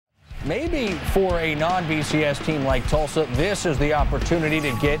maybe for a non-BCS team like Tulsa, this is the opportunity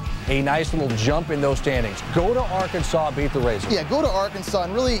to get a nice little jump in those standings. Go to Arkansas, beat the Razors. Yeah, go to Arkansas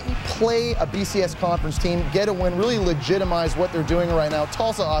and really play a BCS conference team, get a win, really legitimize what they're doing right now.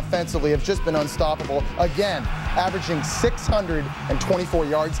 Tulsa offensively have just been unstoppable. Again, averaging 624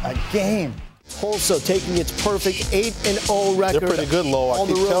 yards a game. Tulsa taking its perfect 8-0 record. They're pretty good, Lo. I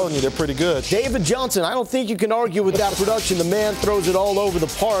keep telling you, they're pretty good. David Johnson, I don't think you can argue with that production. The man throws it all over the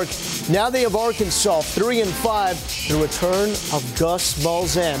park. Now they have Arkansas 3-5. The return of Gus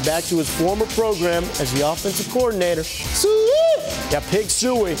Malzahn back to his former program as the offensive coordinator. Yeah, Pig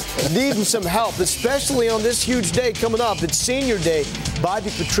Suey needing some help, especially on this huge day coming up. It's senior day. Bobby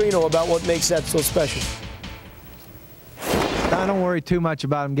Petrino about what makes that so special. I don't worry too much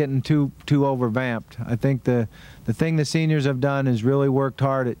about them getting too overvamped. I think the thing the seniors have done is really worked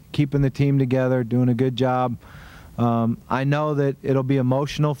hard at keeping the team together, doing a good job. I know that it'll be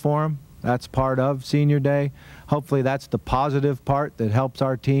emotional for them. That's part of senior day. Hopefully that's the positive part that helps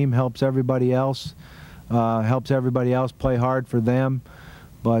our team, helps everybody else play hard for them.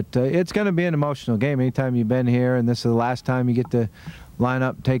 But it's going to be an emotional game anytime you've been here, and this is the last time you get to line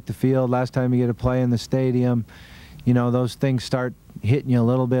up, take the field, last time you get to play in the stadium. You know, those things start hitting you a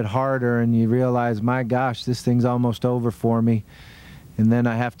little bit harder, and you realize, my gosh, this thing's almost over for me. And then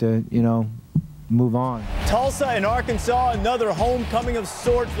I have to, you know, move on. Tulsa and Arkansas, another homecoming of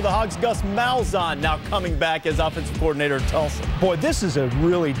sorts for the Hogs. Gus Malzahn now coming back as offensive coordinator at Tulsa. Boy, this is a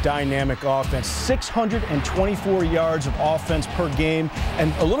really dynamic offense. 624 yards of offense per game,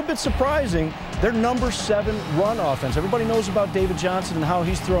 and a little bit surprising, they're #7 run offense. Everybody knows about David Johnson and how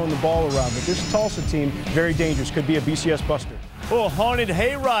he's throwing the ball around, but this Tulsa team, very dangerous, could be a BCS buster. Oh, haunted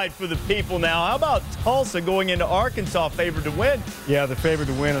hayride for the people now. How about Tulsa going into Arkansas favored to win? Yeah, they're favored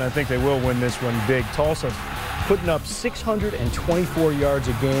to win, and I think they will win this one big. Tulsa putting up 624 yards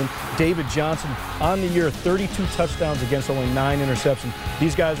a game. David Johnson on the year, 32 touchdowns against only 9 interceptions.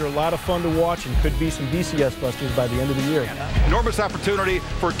 These guys are a lot of fun to watch and could be some BCS busters by the end of the year. Enormous opportunity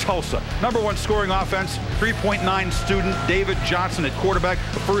for Tulsa. #1 scoring offense, 3.9 student David Johnson at quarterback,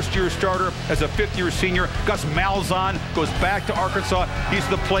 a first-year starter as a 5th-year senior. Gus Malzahn goes back to Arkansas. He's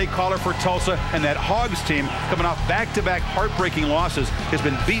the play caller for Tulsa, and that Hogs team, coming off back-to-back heartbreaking losses, has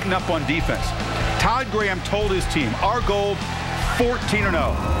been beaten up on defense. Todd Graham told his team, our goal,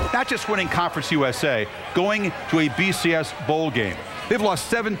 14-0. Not just winning Conference USA, going to a BCS bowl game. They've lost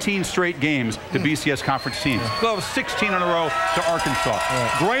 17 straight games to BCS conference teams. They'll have 16 in a row to Arkansas.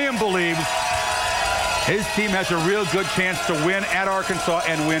 Graham believes his team has a real good chance to win at Arkansas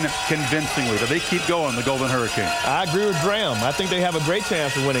and win convincingly. But they keep going, the Golden Hurricanes. I agree with Graham. I think they have a great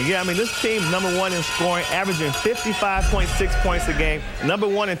chance of winning. Yeah, I mean, this team's #1 in scoring, averaging 55.6 points a game.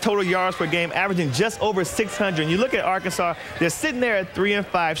 #1 in total yards per game, averaging just over 600. And you look at Arkansas, they're sitting there at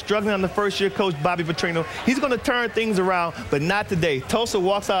 3-5, struggling on the first-year coach, Bobby Petrino. He's going to turn things around, but not today. Tulsa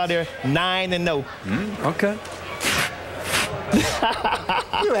walks out of there 9-0. Okay.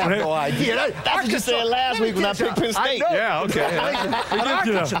 You have no idea. That's what you said last week when I picked Penn State. Yeah, okay.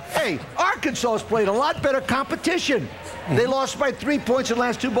 Hey, Arkansas has played a lot better competition. They lost by 3 points in the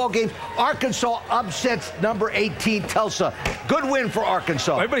last 2 ball games. Arkansas upsets #18 Tulsa. Good win for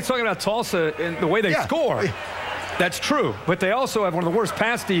Arkansas. Everybody's talking about Tulsa and the way they score. That's true, but they also have one of the worst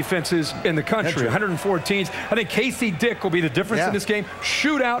pass defenses in the country, 114. I think Casey Dick will be the difference in this game.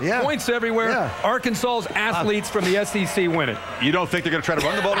 Shootout, points everywhere. Arkansas's athletes from the SEC win it. You don't think they're going to try to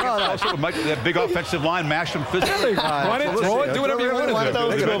run the ball against Tulsa with that big offensive line, mash them physically? Run it, throw it, do whatever you want to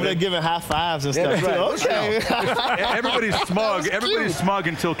do. They're over there giving high fives and stuff. Okay. Everybody's smug. Everybody's smug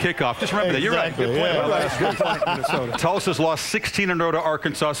until kickoff. Just remember that. You're right. Good point. Minnesota. Tulsa's lost 16 in a row to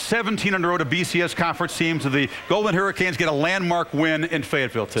Arkansas, 17 in a row to BCS conference teams. The Golden Hurricanes get a landmark win in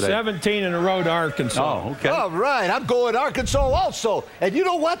Fayetteville today. 17 in a row to Arkansas. Oh, okay. All right, I'm going Arkansas also. And you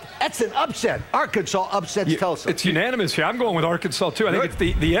know what? That's an upset. Arkansas upsets Tulsa. It's unanimous here. I'm going with Arkansas, too. I think it's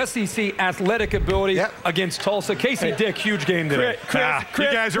the SEC athletic ability against Tulsa. Casey Dick, huge game today. You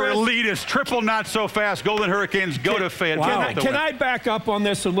guys are elitist. Triple not so fast. Golden Hurricanes go to Fayetteville. Can I back up on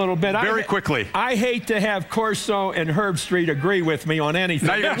this a little bit? Very quickly. I hate to have Corso and Herb Street agree with me on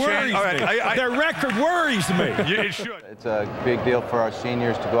anything. It worries me. Their record worries me. It should. It's a big deal for our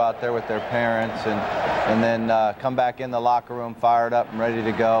seniors to go out there with their parents and then come back in the locker room fired up and ready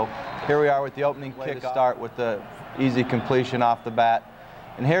to go. Here we are with the opening kick start with the easy completion off the bat.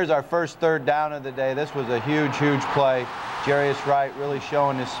 And here's our first 3rd down of the day. This was a huge, huge play. Jarius Wright really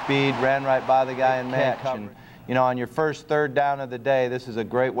showing his speed, ran right by the guy in man. And, you know, on your first 3rd down of the day, this is a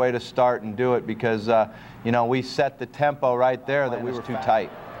great way to start and do it because, you know, we set the tempo right there that we were too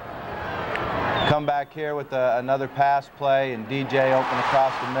tight. come back here with another pass play, and DJ open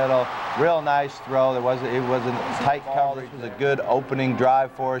across the middle. Real nice throw. It wasn't tight coverage. It was a good opening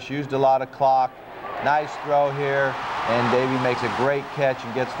drive for us. Used a lot of clock. Nice throw here, and Davey makes a great catch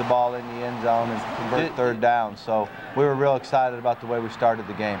and gets the ball in the end zone and convert third down. So we were real excited about the way we started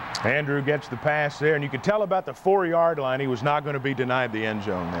the game. Andrew gets the pass there, and you could tell about the 4-yard line. He was not going to be denied the end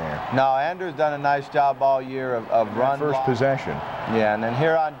zone there. No, Andrew's done a nice job all year of run first block. Possession. Yeah, and then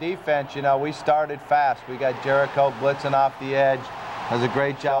here on defense, you know, we started fast. We got Jericho blitzing off the edge. Does a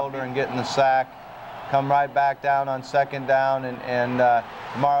great job in getting the sack. Come right back down on second down, and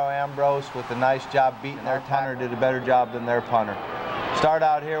Mario Ambrose with a nice job beating their punter, did a better job than their punter. Start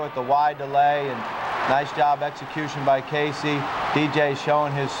out here with the wide delay, and nice job execution by Casey. DJ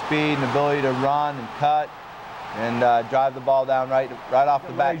showing his speed and ability to run and cut and drive the ball down right off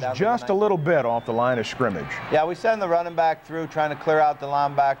the bat. Down just a little bit off the line of scrimmage. Yeah, we send the running back through trying to clear out the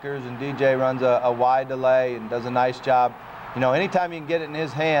linebackers, and DJ runs a wide delay and does a nice job. You know, anytime you can get it in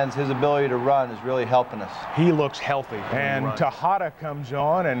his hands, his ability to run is really helping us. He looks healthy. And Tejada comes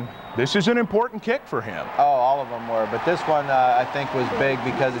on, and this is an important kick for him. Oh, all of them were. But this one, I think, was big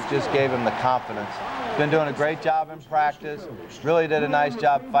because it just gave him the confidence. He's been doing a great job in practice. Really did a nice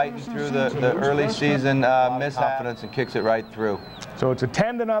job fighting through the early season confidence and kicks it right through. So it's a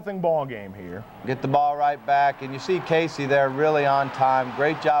 10-0 ball game here. Get the ball right back, and you see Casey there really on time.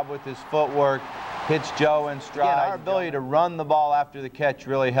 Great job with his footwork. Hits Joe in stride. Again, our ability to run the ball after the catch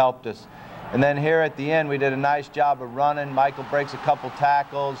really helped us. And then here at the end, we did a nice job of running. Michael breaks a couple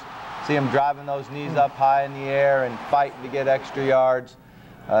tackles. See him driving those knees up high in the air and fighting to get extra yards.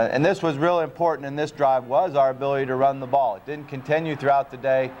 And this was really important in this drive, was our ability to run the ball. It didn't continue throughout the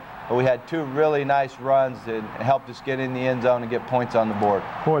day, but we had 2 really nice runs that helped us get in the end zone and get points on the board.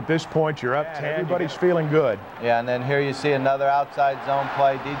 Well, at this point, you're up 10. Everybody's feeling good. Yeah, and then here you see another outside zone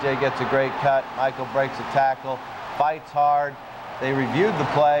play. DJ gets a great cut. Michael breaks a tackle, fights hard. They reviewed the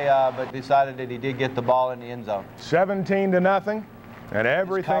play, but decided that he did get the ball in the end zone. 17-0, and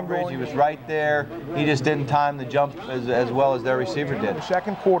everything going. He was right there. He just didn't time the jump as well as their receiver did. The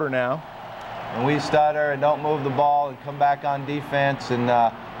second quarter now. And we stutter and don't move the ball and come back on defense.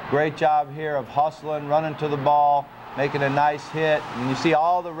 And great job here of hustling, running to the ball, making a nice hit. And you see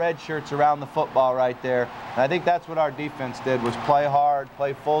all the red shirts around the football right there. And I think that's what our defense did, was play hard,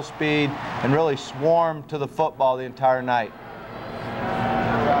 play full speed, and really swarm to the football the entire night.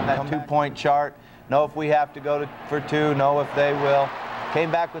 On that 2-point chart, know if we have to go for 2, know if they will. Came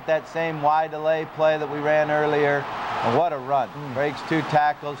back with that same wide delay play that we ran earlier. And what a run. Breaks 2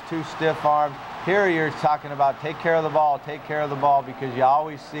 tackles, 2 stiff arms. Here you're talking about take care of the ball, because you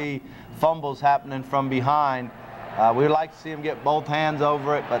always see fumbles happening from behind. We would like to see him get both hands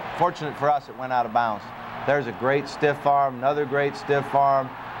over it, but fortunate for us, it went out of bounds. There's a great stiff arm, another great stiff arm,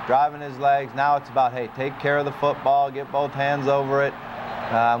 driving his legs. Now it's about, hey, take care of the football, get both hands over it.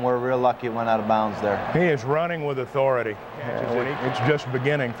 We're real lucky it went out of bounds there. He is running with authority. It's just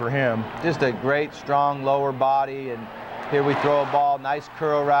beginning for him. Just a great, strong lower body, and here we throw a ball, nice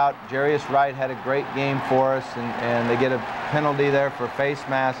curl route. Jarius Wright had a great game for us, and they get a penalty there for face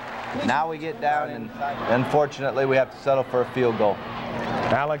mask. Now we get down, and unfortunately we have to settle for a field goal.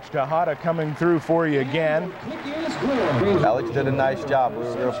 Alex Tejada coming through for you again. Alex did a nice job. We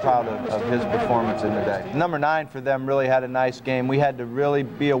were real proud of his performance in the day. Number 9 for them really had a nice game. We had to really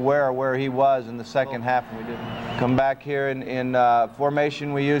be aware of where he was in the second half, and we didn't. Come back here in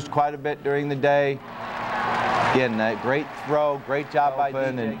formation we used quite a bit during the day. Again, great throw, great job by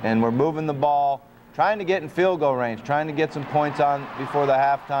DJ. And we're moving the ball, trying to get in field goal range, trying to get some points on before the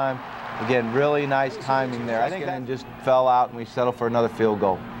halftime. Again, really nice timing there. I think that just fell out, and we settled for another field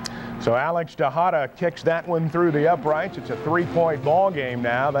goal. So Alex Tejada kicks that one through the uprights. It's a 3-point ball game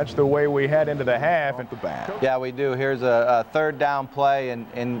now. That's the way we head into the half at the bat. Yeah, we do. Here's a third down play,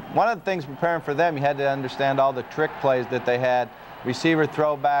 and one of the things preparing for them, you had to understand all the trick plays that they had. Receiver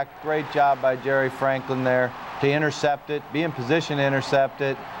throwback, great job by Jerry Franklin there to intercept it, be in position to intercept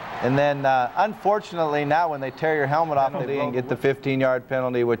it. And then, unfortunately, now when they tear your helmet off, they didn't get the 15-yard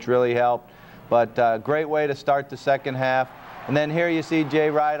penalty, which really helped. But great way to start the second half. And then here you see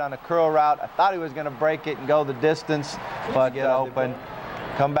Jay Wright on a curl route. I thought he was going to break it and go the distance, but get open.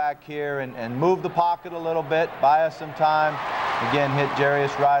 Come back here and move the pocket a little bit, buy us some time. Again, hit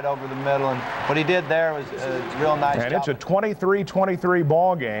Jarius Wright over the middle. And what he did there was a real nice job. And it's a 23-23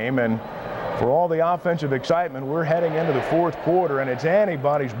 ball game. And for all the offensive excitement, we're heading into the fourth quarter, and it's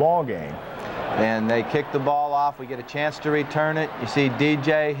anybody's ball game. And they kick the ball off. We get a chance to return it. You see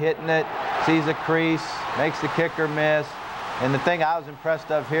DJ hitting it, sees a crease, makes the kicker miss. And the thing I was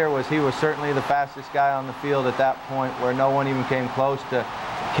impressed of here was he was certainly the fastest guy on the field at that point, where no one even came close to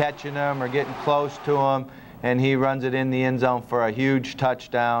catching them or getting close to them, and he runs it in the end zone for a huge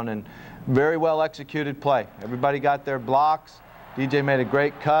touchdown, and very well executed play. Everybody got their blocks. DJ made a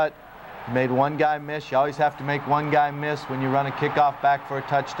great cut. Made one guy miss. You always have to make one guy miss when you run a kickoff back for a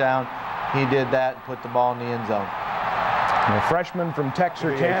touchdown. He did that and put the ball in the end zone. And a freshman from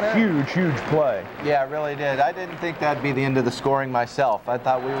Texarkana, huge play. Yeah, it really did. I didn't think that'd be the end of the scoring myself. I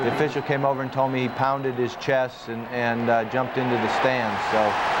thought the official came over and told me he pounded his chest and jumped into the stands.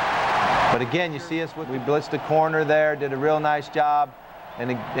 So, but again, you see us, we blitzed the corner there, did a real nice job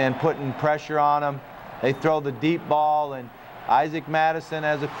and putting pressure on them. They throw the deep ball, and Isaac Madison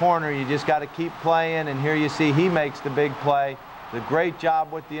as a corner, you just got to keep playing, and here you see he makes the big play. The great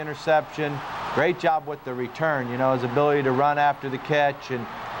job with the interception, great job with the return, you know, his ability to run after the catch and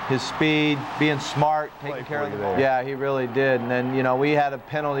his speed, being smart, taking care of the ball. Yeah, he really did. And then, you know, we had a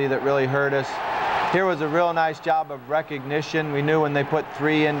penalty that really hurt us. Here was a real nice job of recognition. We knew when they put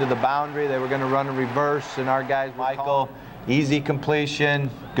 3 into the boundary, they were going to run a reverse, and our guys, Michael, easy completion,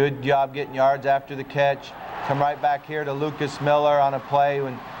 good job getting yards after the catch. Come right back here to Lucas Miller on a play.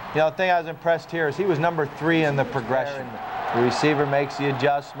 When, you know, the thing I was impressed here is he was number 3 in the progression. The receiver makes the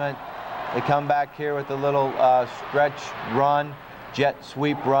adjustment. They come back here with a little stretch run, jet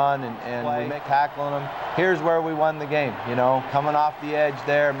sweep run, and we make tackling them. Here's where we won the game, you know, coming off the edge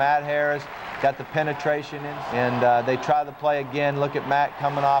there. Matt Harris got the penetration in, and they try the play again. Look at Matt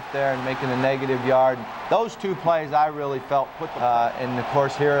coming off there and making a negative yard. Those 2 plays I really felt put and of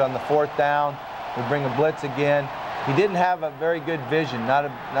course here on the 4th down, we bring a blitz again. He didn't have a very good vision, not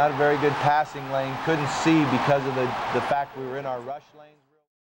a very good passing lane. Couldn't see because of the fact we were in our rush lanes.